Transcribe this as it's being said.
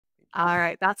All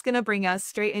right, that's going to bring us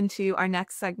straight into our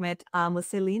next segment with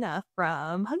Selena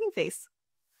from Hugging Face.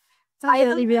 Hi,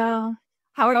 So, Olivia.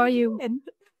 how are How are you you? doing?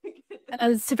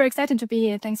 Super excited to be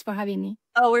here. Thanks for having me.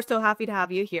 Oh, we're so happy to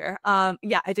have you here.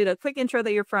 Yeah, I did a quick intro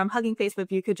that you're from Hugging Face, but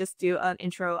if you could just do an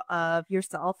intro of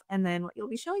yourself and then what you'll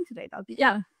be showing today, that would be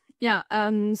Yeah.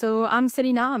 So I'm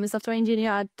Selena. I'm a software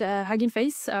engineer at Hugging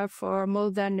Face for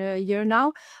more than a year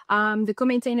now. I'm the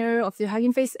co-maintainer of the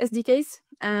Hugging Face SDKs,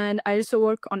 and I also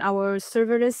work on our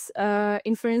serverless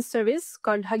inference service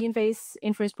called Hugging Face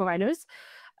Inference Providers.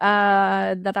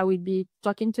 That I will be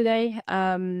talking today,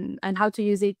 and how to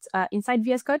use it inside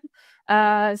VS Code.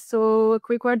 So a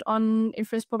quick word on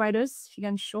inference providers. If you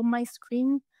can show my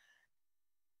screen.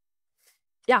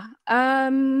 Yeah,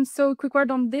 so quick word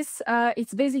on this.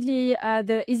 It's basically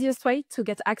the easiest way to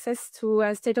get access to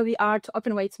state-of-the-art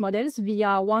open weight models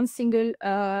via one single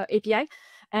API.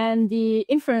 And the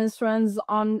inference runs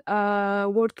on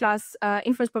world-class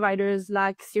inference providers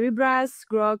like Cerebras,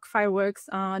 Grok, Fireworks,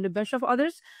 and a bunch of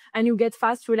others. And you get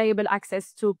fast, reliable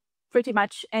access to pretty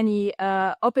much any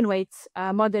open weight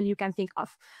model you can think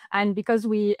of. And because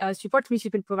we support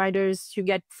multiple providers, you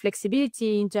get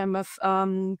flexibility in terms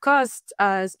of cost,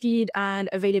 speed, and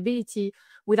availability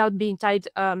without being tied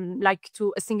like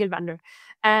to a single vendor.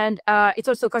 And it's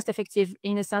also cost effective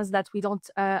in a sense that we don't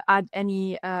add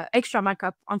any extra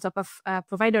markup on top of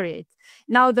provider rate.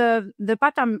 Now, the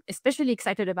part I'm especially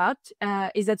excited about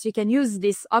is that you can use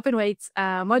these open weight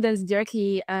models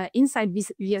directly inside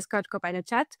VS Code Copilot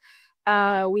chat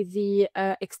with the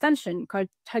extension called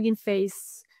Hugging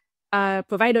Face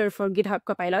provider for GitHub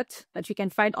Copilot that you can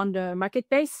find on the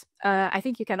marketplace. I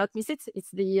think you cannot miss it. It's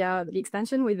the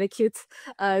extension with the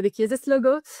cutest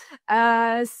logo.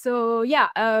 So yeah,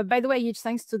 by the way, huge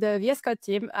thanks to the VS Code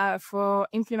team for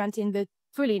implementing the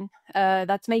tooling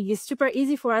that makes this super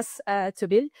easy for us to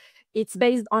build. It's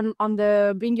based on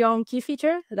the bring your own key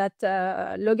feature that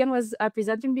Logan was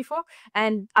presenting before.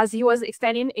 And as he was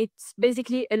explaining, it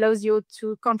basically allows you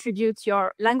to contribute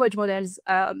your language models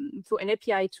to an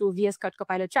API to VS Code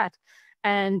Copilot chat.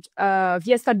 And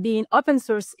VS Code being open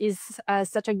source is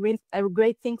such a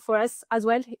great thing for us as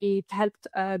well. It helped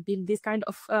build this kind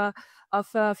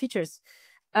of features.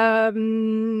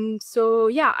 So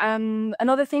yeah,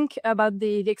 another thing about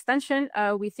the extension,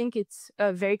 we think it's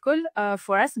very cool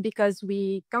for us because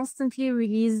we constantly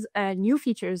release new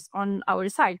features on our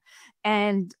side.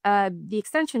 And the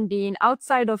extension being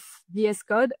outside of VS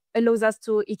Code allows us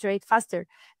to iterate faster,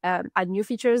 add new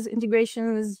features,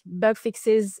 integrations, bug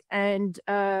fixes, and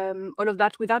all of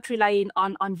that without relying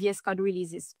on VS Code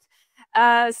releases.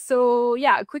 So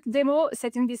yeah, a quick demo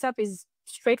setting this up is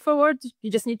straightforward.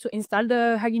 You just need to install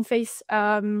the Hugging Face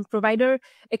provider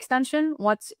extension.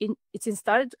 Once it's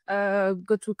installed,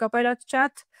 go to Copilot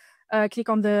chat, click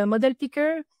on the model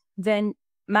picker, then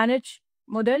manage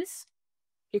models,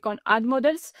 click on add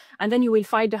models, and then you will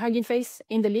find the Hugging Face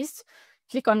in the list.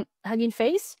 Click on Hugging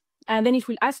Face, and then it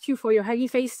will ask you for your Hugging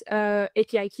Face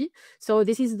API key. So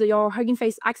this is your Hugging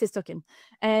Face access token.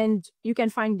 And you can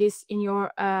find this in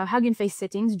your Hugging Face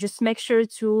settings. Just make sure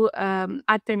to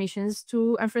add permissions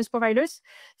to inference providers.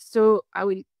 So I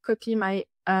will copy my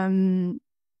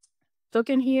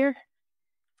token here.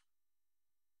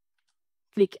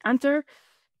 Click enter.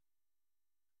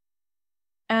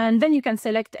 And then you can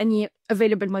select any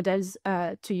available models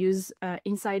to use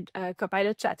inside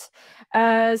Copilot chat.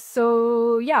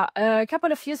 So yeah, a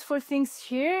couple of useful things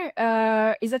here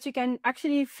is that you can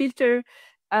actually filter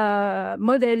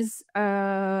models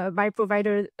by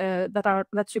provider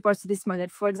that supports this model.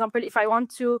 For example, if I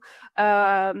want to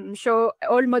show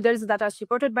all models that are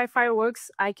supported by Fireworks,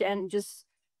 I can just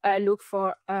look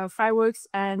for Fireworks,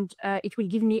 and it will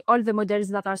give me all the models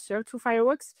that are served to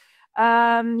Fireworks.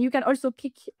 You can also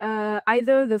pick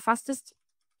either the fastest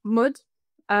mode,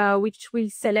 which will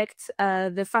select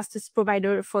the fastest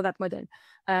provider for that model,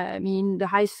 meaning the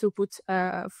highest throughput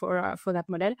for that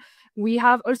model. We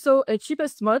have also a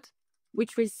cheapest mode,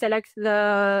 which will select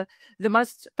the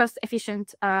most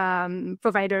cost-efficient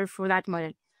provider for that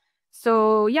model.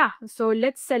 So yeah, so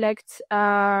let's select,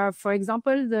 for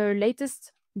example, the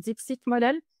latest DeepSeek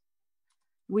model,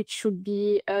 which should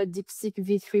be a DeepSeek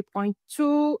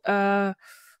v3.2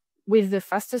 with the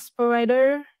fastest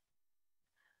provider.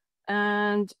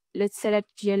 And let's select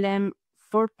GLM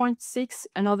 4.6,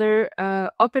 another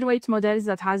open weight model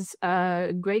that has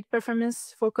great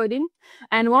performance for coding.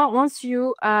 And once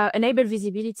you enable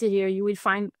visibility here, you will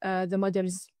find the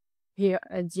models here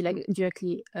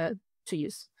directly to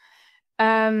use.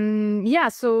 Yeah,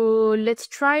 so let's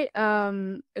try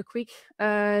a quick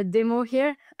demo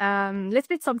here. Let's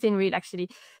build something real, actually.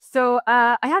 So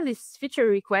I have this feature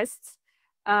request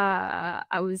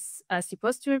I was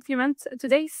supposed to implement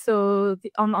today. So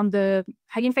on the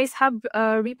Hugging Face Hub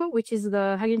repo, which is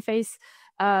the Hugging Face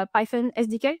Python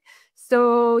SDK.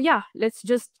 So yeah, let's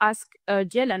just ask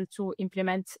GLM to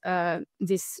implement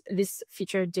this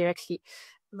feature directly.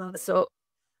 So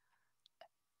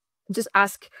just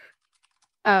ask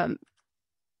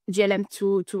GLM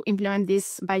to implement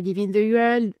this by giving the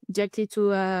URL directly to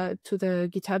the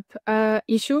GitHub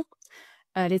issue.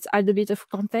 Let's add a bit of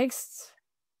context.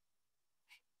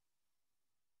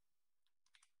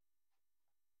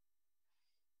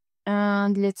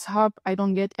 And let's hope I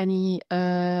don't get any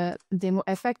demo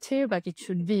effect here, but it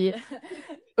should be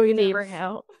really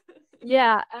Never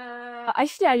yeah.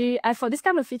 Actually, for this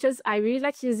kind of features, I really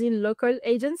like using local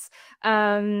agents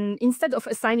instead of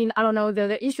assigning, I don't know,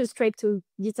 the issue straight to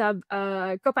GitHub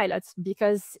Copilot,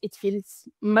 because it feels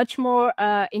much more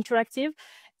interactive.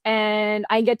 And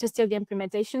I get to steer the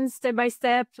implementation step by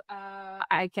step.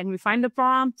 I can refine the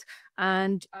prompt,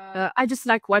 and I just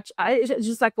like watch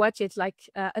it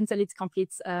until it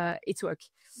completes its work.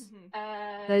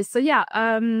 So yeah,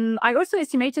 I also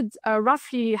estimated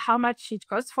roughly how much it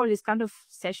costs for this kind of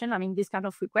session. I mean, this kind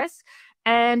of request,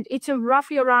 and it's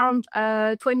roughly around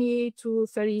 20 to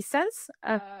 30 cents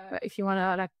if you want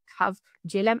to have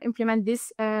GLM implement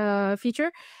this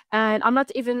feature. And I'm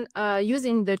not even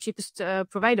using the cheapest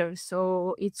provider,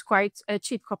 so it's quite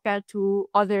cheap compared to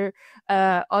other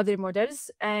models.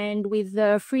 And with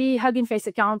the free Hugging Face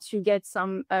account, you get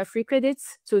some free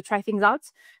credits to try things out.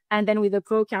 And then with the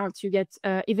pro account, you get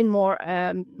even more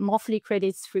monthly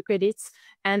credits, free credits,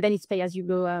 and then it's pay as you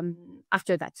go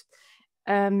after that.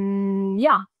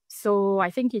 Yeah, so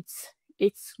I think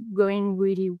it's going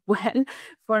really well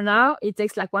for now. It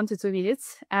takes like 1 to 2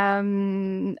 minutes.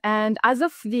 And as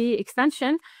of the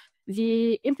extension,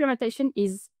 the implementation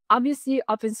is obviously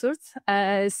open source.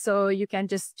 So you can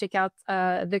just check out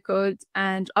the code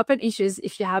and open issues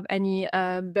if you have any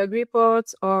bug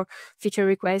reports or feature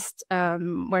requests.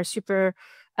 We're super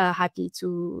happy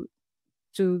to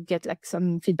get like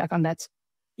some feedback on that.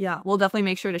 Yeah, we'll definitely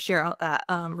make sure to share out that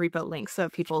repo link so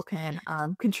people can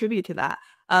contribute to that.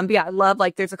 But yeah, I love,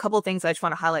 like, there's a couple of things I just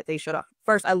want to highlight they showed up.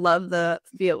 First, I love the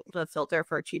filter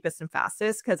for cheapest and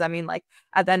fastest, because I mean, like,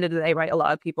 at the end of the day, right, a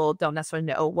lot of people don't necessarily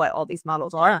know what all these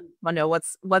models are. Want to know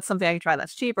what's something I can try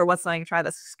that's cheap, or what's something I can try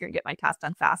that's going to get my task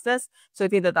done fastest. So I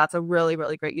think that that's a really,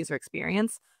 really great user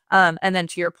experience. And then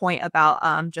to your point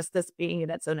about just this being in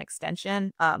its own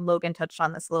extension, Logan touched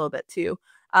on this a little bit too.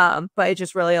 But it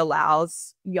just really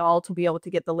allows y'all to be able to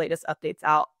get the latest updates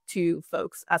out to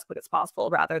folks as quick as possible,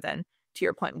 rather than, to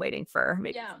your point, waiting for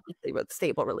maybe a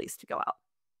stable release to go out.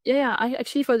 Yeah, I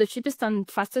actually, for the cheapest and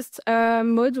fastest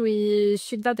mode, we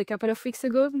shipped that a couple of weeks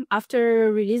ago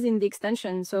after releasing the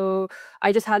extension. So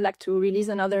I just had like to release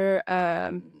another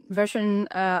version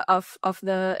of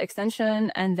the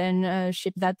extension, and then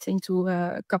ship that into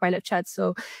Copilot chat.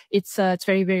 So it's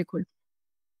very, very cool.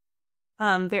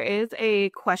 There is a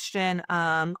question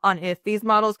on if these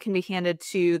models can be handed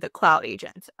to the cloud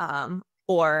agent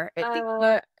or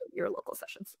your local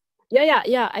sessions.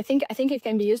 Yeah. I think it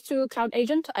can be used to Cloud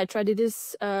Agent. I tried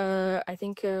this I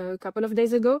think a couple of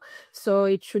days ago, so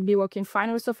it should be working fine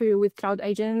also for you with cloud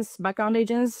agents, background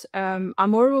agents. I'm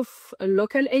more of a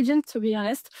local agent, to be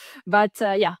honest, but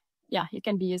yeah, it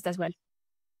can be used as well.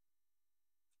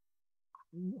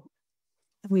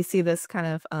 We see this kind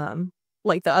of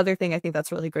like the other thing I think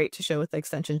that's really great to show with the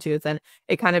extension too is then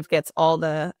it kind of gets all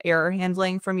the error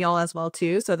handling from y'all as well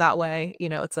too. So that way, you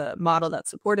know, it's a model that's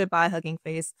supported by Hugging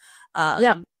Face,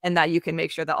 and that you can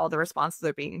make sure that all the responses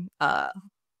are being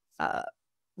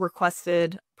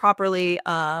requested properly,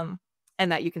 and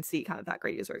that you can see kind of that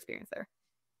great user experience there.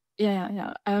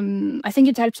 Yeah. I think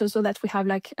it helps also that we have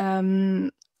like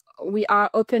we are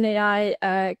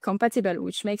OpenAI compatible,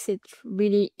 which makes it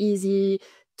really easy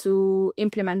to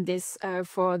implement this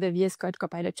for the VS Code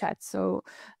Copilot chat. So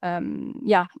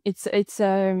yeah, it's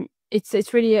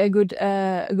really a good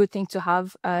thing to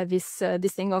have this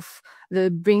thing of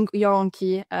the bring your own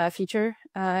key feature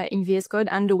in VS Code,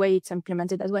 and the way it's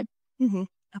implemented as well.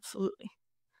 Absolutely.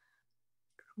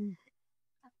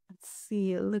 Let's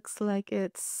see. It looks like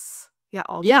it's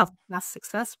all passed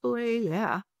successfully.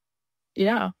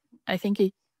 Yeah, I think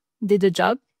it did the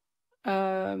job.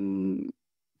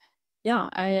 Yeah,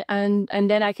 and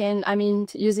then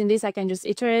using this, I can just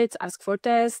iterate, ask for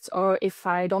tests, or if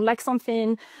I don't like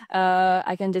something,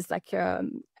 I can just like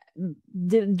do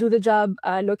the job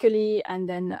locally, and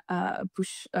then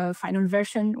push a final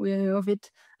version of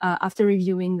it after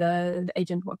reviewing the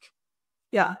agent work.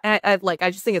 Yeah, and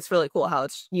I just think it's really cool how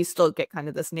you still get kind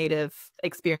of this native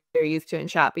experience you're used to in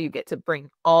chat, but you get to bring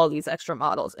all these extra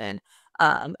models in.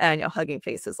 And Hugging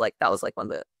Face is like, that was like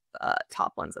one of the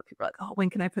top ones that people are like, oh, when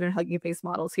can I put in Hugging Face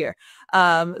models here?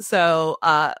 So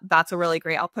that's a really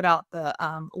great. I'll put out the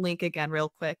link again real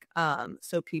quick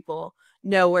so people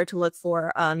know where to look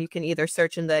for. You can either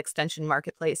search in the extension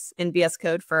marketplace in VS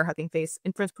Code for Hugging Face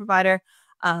inference provider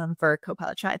for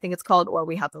Copilot Chat, I think it's called, or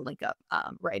we have the link up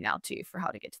right now too for how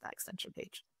to get to that extension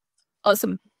page.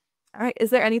 Awesome. All right. Is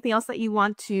there anything else that you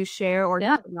want to share or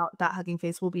Yeah. about that Hugging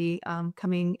Face will be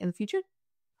coming in the future?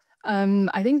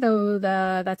 I think though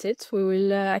that's it. We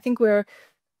will. I think we're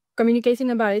communicating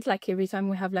about it like every time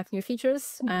we have like new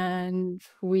features, and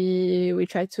we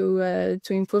try to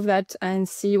improve that and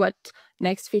see what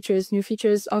next features, new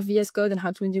features of VS Code, and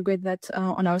how to integrate that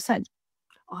on our side.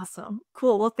 Awesome.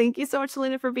 Cool. Well, thank you so much,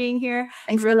 Selena, for being here.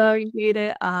 Thanks for allowing. Appreciate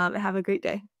it. Have a great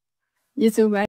day. You too. Bye.